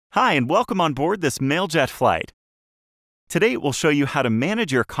Hi, and welcome on board this Mailjet flight. Today, we'll show you how to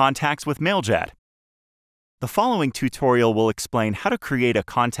manage your contacts with Mailjet. The following tutorial will explain how to create a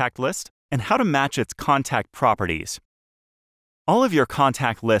contact list and how to match its contact properties. All of your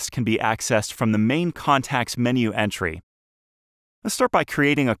contact lists can be accessed from the main Contacts menu entry. Let's start by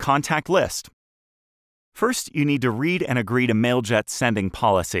creating a contact list. First, you need to read and agree to Mailjet's sending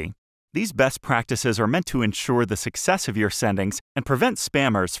policy. These best practices are meant to ensure the success of your sendings and prevent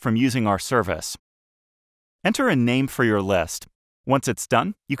spammers from using our service. Enter a name for your list. Once it's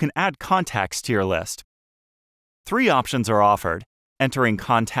done, you can add contacts to your list. 3 options are offered: entering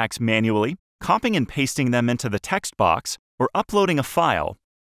contacts manually, copying and pasting them into the text box, or uploading a file.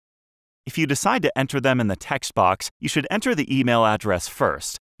 If you decide to enter them in the text box, you should enter the email address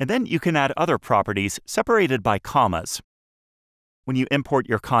first, and then you can add other properties separated by commas. When you import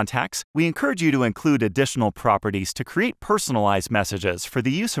your contacts, we encourage you to include additional properties to create personalized messages for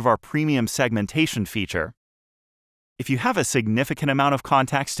the use of our premium segmentation feature. If you have a significant amount of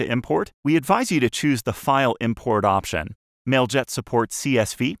contacts to import, we advise you to choose the File Import option. Mailjet supports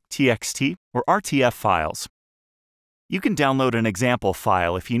CSV, TXT, or RTF files. You can download an example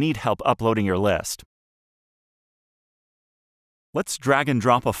file if you need help uploading your list. Let's drag and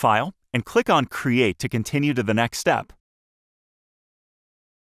drop a file and click on Create to continue to the next step.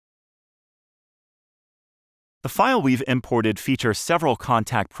 The file we've imported features several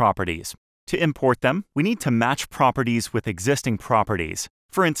contact properties. To import them, we need to match properties with existing properties,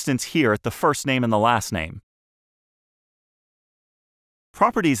 for instance here the first name and the last name.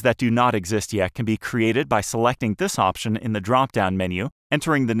 Properties that do not exist yet can be created by selecting this option in the drop-down menu,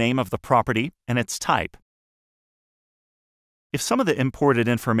 entering the name of the property and its type. If some of the imported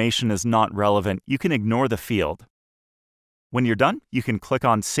information is not relevant, you can ignore the field. When you're done, you can click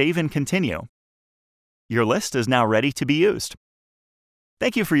on Save and Continue. Your list is now ready to be used.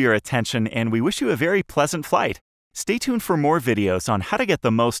 Thank you for your attention, and we wish you a very pleasant flight. Stay tuned for more videos on how to get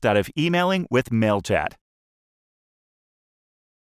the most out of emailing with Mailjet.